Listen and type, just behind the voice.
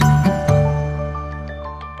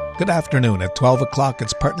Good afternoon. At 12 o'clock,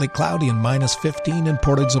 it's partly cloudy and minus 15 in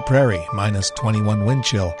Portage-la-Prairie, minus 21 wind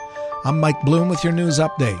chill. I'm Mike Bloom with your news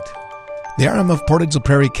update. The Arm of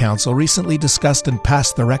Portage-la-Prairie Council recently discussed and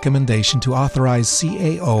passed the recommendation to authorize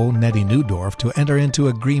CAO Nettie Neudorf to enter into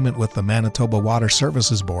agreement with the Manitoba Water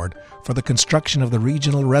Services Board for the construction of the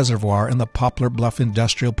regional reservoir in the Poplar Bluff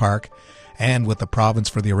Industrial Park, and with the province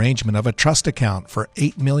for the arrangement of a trust account for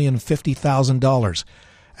 $8,050,000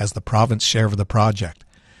 as the province share of the project.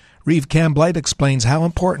 Reeve Camblight explains how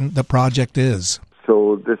important the project is.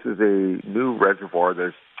 So this is a new reservoir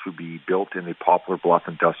that's to be built in the Poplar Bluff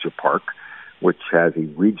Industrial Park, which has a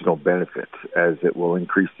regional benefit as it will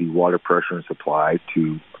increase the water pressure and supply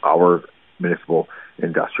to our municipal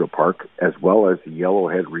industrial park, as well as the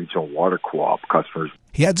Yellowhead Regional Water Co-op customers.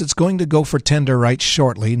 He adds it's going to go for tender rights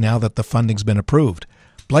shortly now that the funding's been approved.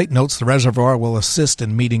 Blight notes the reservoir will assist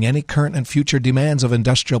in meeting any current and future demands of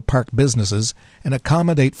industrial park businesses and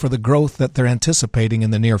accommodate for the growth that they're anticipating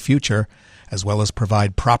in the near future, as well as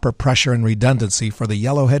provide proper pressure and redundancy for the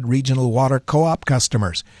Yellowhead Regional Water Co-op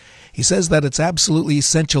customers. He says that it's absolutely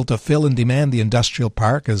essential to fill and demand the industrial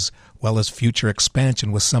park as well as future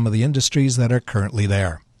expansion with some of the industries that are currently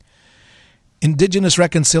there. Indigenous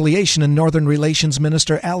Reconciliation and Northern Relations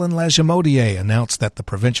Minister Alan Lagimodiere announced that the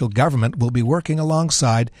provincial government will be working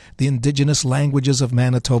alongside the Indigenous Languages of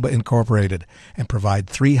Manitoba Incorporated and provide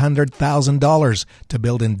 $300,000 to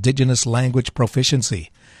build Indigenous language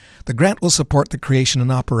proficiency. The grant will support the creation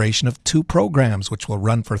and operation of 2 programs which will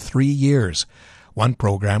run for 3 years. One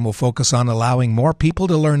program will focus on allowing more people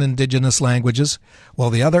to learn Indigenous languages,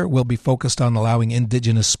 while the other will be focused on allowing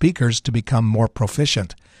Indigenous speakers to become more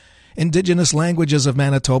proficient. Indigenous Languages of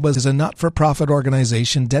Manitoba is a not-for-profit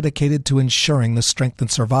organization dedicated to ensuring the strength and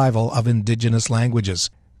survival of Indigenous languages.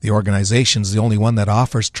 The organization is the only one that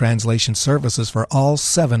offers translation services for all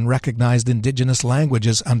 7 recognized Indigenous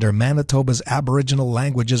languages under Manitoba's Aboriginal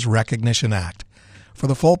Languages Recognition Act. For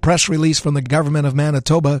the full press release from the Government of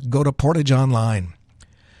Manitoba, go to Portage Online.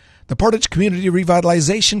 The Portage Community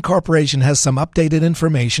Revitalization Corporation has some updated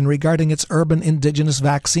information regarding its urban Indigenous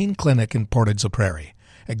vaccine clinic in Portage-la-Prairie.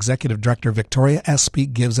 Executive Director Victoria Espy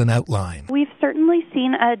gives an outline. We've certainly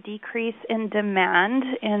seen a decrease in demand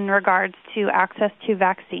in regards to access to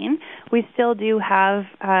vaccine. We still do have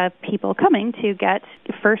people coming to get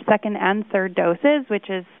first, second, and third doses, which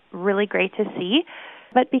is really great to see.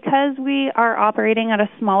 But because we are operating at a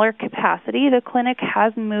smaller capacity, the clinic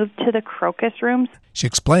has moved to the Crocus rooms. She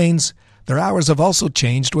explains their hours have also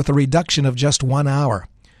changed with a reduction of just 1 hour.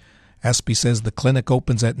 Espy says the clinic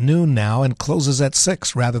opens at noon now and closes at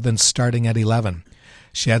 6 rather than starting at 11.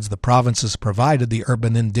 She adds the province has provided the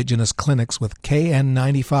urban Indigenous clinics with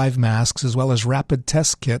KN95 masks as well as rapid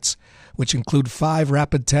test kits, which include 5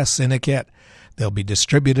 rapid tests in a kit. They'll be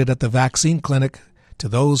distributed at the vaccine clinic to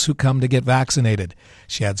those who come to get vaccinated.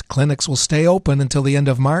 She adds clinics will stay open until the end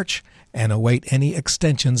of March and await any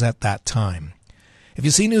extensions at that time. If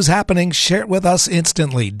you see news happening, share it with us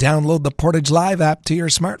instantly. Download the Portage Live app to your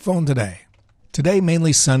smartphone today. Today,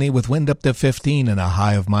 mainly sunny with wind up to 15 and a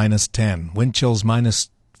high of minus 10. Wind chills minus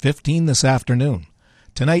 15 this afternoon.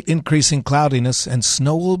 Tonight, increasing cloudiness and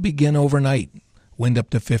snow will begin overnight. Wind up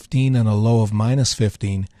to 15 and a low of minus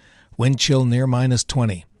 15. Wind chill near minus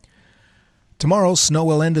 20. Tomorrow, snow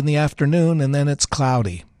will end in the afternoon and then it's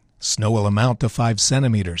cloudy. Snow will amount to 5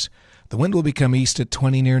 centimeters. The wind will become east at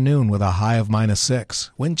 20 near noon with a high of minus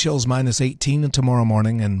 6. Wind chills minus 18 tomorrow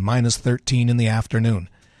morning and minus 13 in the afternoon.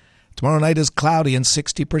 Tomorrow night is cloudy and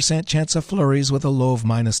 60% chance of flurries with a low of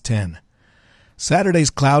minus 10. Saturday's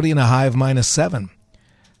cloudy and a high of minus 7.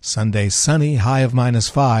 Sunday sunny, high of minus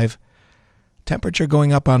 5. Temperature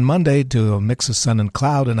going up on Monday to a mix of sun and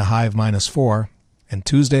cloud and a high of minus 4. And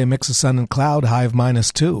Tuesday a mix of sun and cloud, high of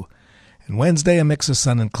minus 2. And Wednesday a mix of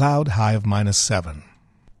sun and cloud, high of minus 7.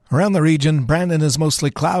 Around the region, Brandon is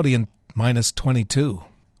mostly cloudy and minus 22.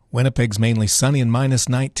 Winnipeg's mainly sunny and minus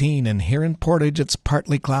 19, and here in Portage it's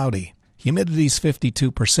partly cloudy. Humidity's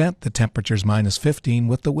 52%, the temperature's minus 15,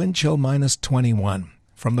 with the wind chill minus 21.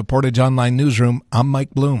 From the Portage Online Newsroom, I'm Mike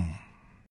Bloom.